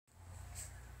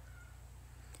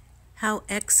How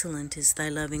excellent is thy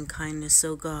loving kindness,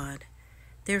 O God!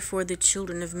 Therefore the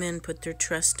children of men put their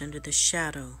trust under the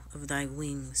shadow of thy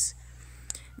wings.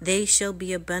 They shall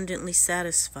be abundantly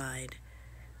satisfied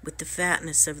with the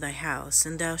fatness of thy house,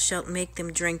 and thou shalt make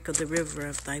them drink of the river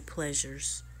of thy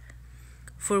pleasures.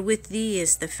 For with thee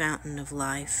is the fountain of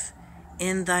life.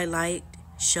 In thy light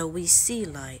shall we see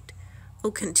light. O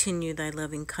continue thy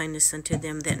loving kindness unto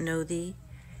them that know thee,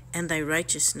 and thy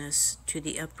righteousness to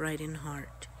the upright in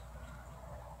heart.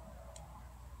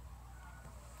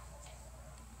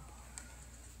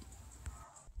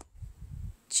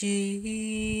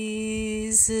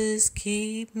 Jesus,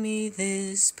 keep me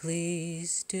this,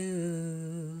 please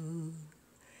do.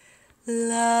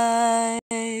 Life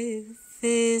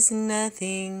is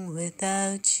nothing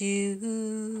without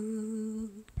you.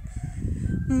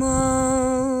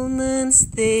 Moments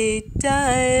they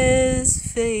die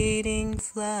as fading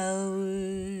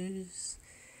flowers,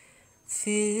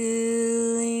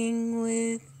 filling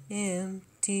with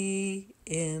empty,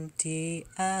 empty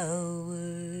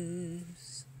hours.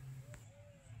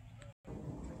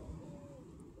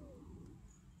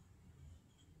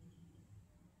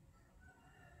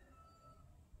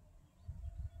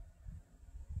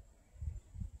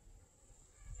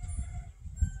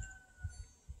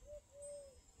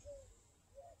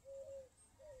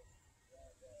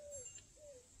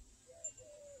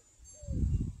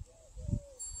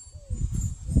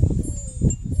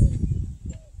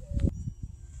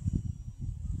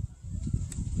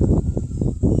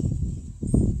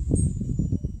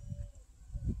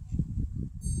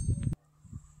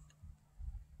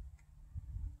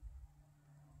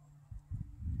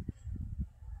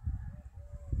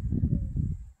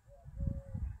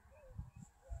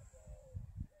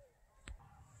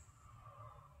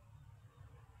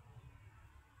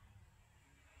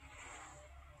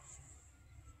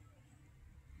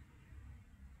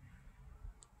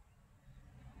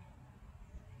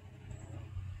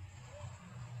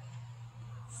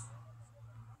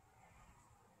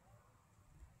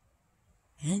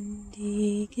 And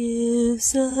he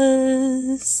gives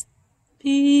us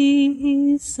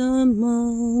peace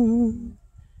among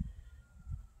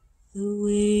the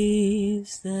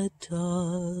waves that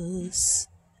toss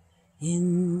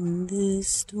in this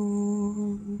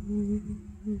storm.